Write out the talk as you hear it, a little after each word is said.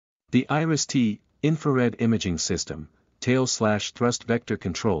The IRIS-T, Infrared Imaging System, tail/thrust vector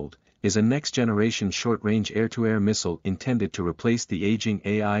controlled, is a next-generation short-range air-to-air missile intended to replace the aging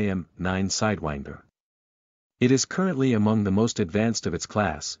AIM-9 Sidewinder. It is currently among the most advanced of its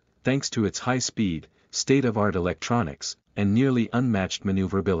class, thanks to its high speed, state-of-art electronics, and nearly unmatched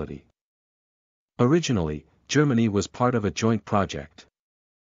maneuverability. Originally, Germany was part of a joint project.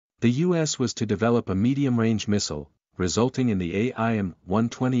 The US was to develop a medium-range missile, resulting in the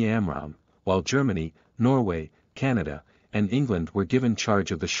AIM-120 AMRAAM, while Germany, Norway, Canada, and England were given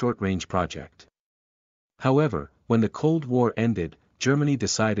charge of the short-range project. However, when the Cold War ended, Germany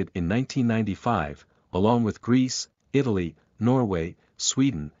decided in 1995, along with Greece, Italy, Norway,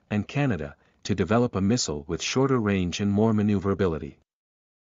 Sweden, and Canada, to develop a missile with shorter range and more maneuverability.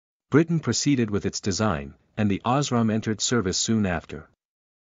 Britain proceeded with its design, and the Osram entered service soon after.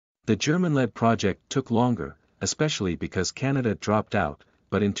 The German-led project took longer, especially because Canada dropped out,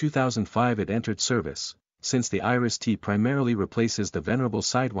 but in 2005 it entered service. Since the IRIS-T primarily replaces the venerable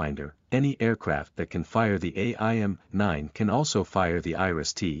Sidewinder, any aircraft that can fire the AIM-9 can also fire the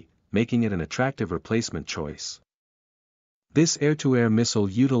IRIS-T, making it an attractive replacement choice. This air-to-air missile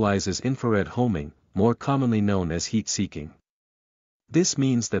utilizes infrared homing, more commonly known as heat-seeking. This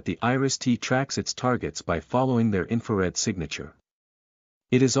means that the IRIS-T tracks its targets by following their infrared signature.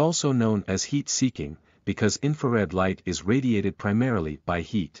 It is also known as heat-seeking, because infrared light is radiated primarily by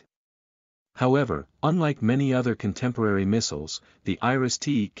heat. However, unlike many other contemporary missiles, the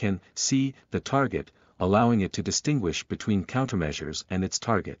IRIS-T can see the target, allowing it to distinguish between countermeasures and its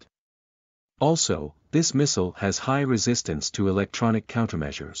target. Also, this missile has high resistance to electronic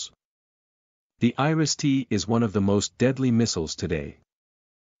countermeasures. The IRIS-T is one of the most deadly missiles today.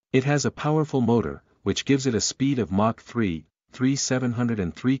 It has a powerful motor, which gives it a speed of Mach 3,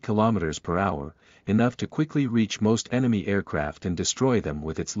 703 km per hour, enough to quickly reach most enemy aircraft and destroy them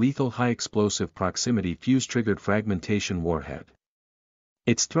with its lethal high-explosive proximity fuse-triggered fragmentation warhead.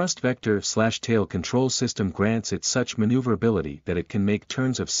 Its thrust vector/tail control system grants it such maneuverability that it can make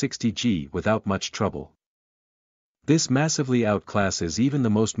turns of 60 g without much trouble. This massively outclasses even the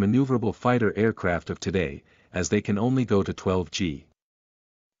most maneuverable fighter aircraft of today, as they can only go to 12 g.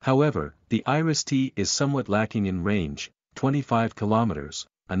 However, the IRIS-T is somewhat lacking in range, 25 km,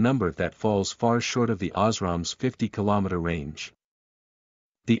 a number that falls far short of the Osram's 50 km range.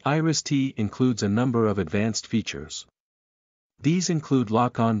 The IRIS-T includes a number of advanced features. These include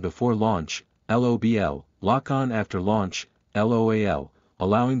lock-on before launch, LOBL, lock-on after launch, LOAL,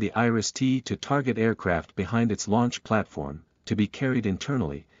 allowing the IRIS-T to target aircraft behind its launch platform, to be carried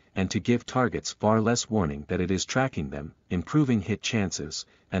internally, and to give targets far less warning that it is tracking them, improving hit chances,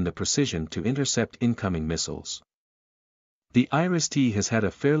 and the precision to intercept incoming missiles. The IRIS-T has had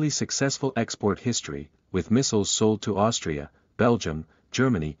a fairly successful export history, with missiles sold to Austria, Belgium,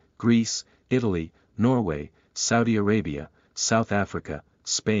 Germany, Greece, Italy, Norway, Saudi Arabia, South Africa,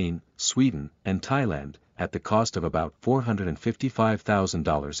 Spain, Sweden, and Thailand, at the cost of about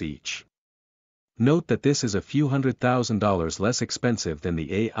 $455,000 each. Note that this is a few $100,000 less expensive than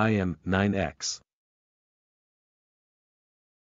the AIM-9X.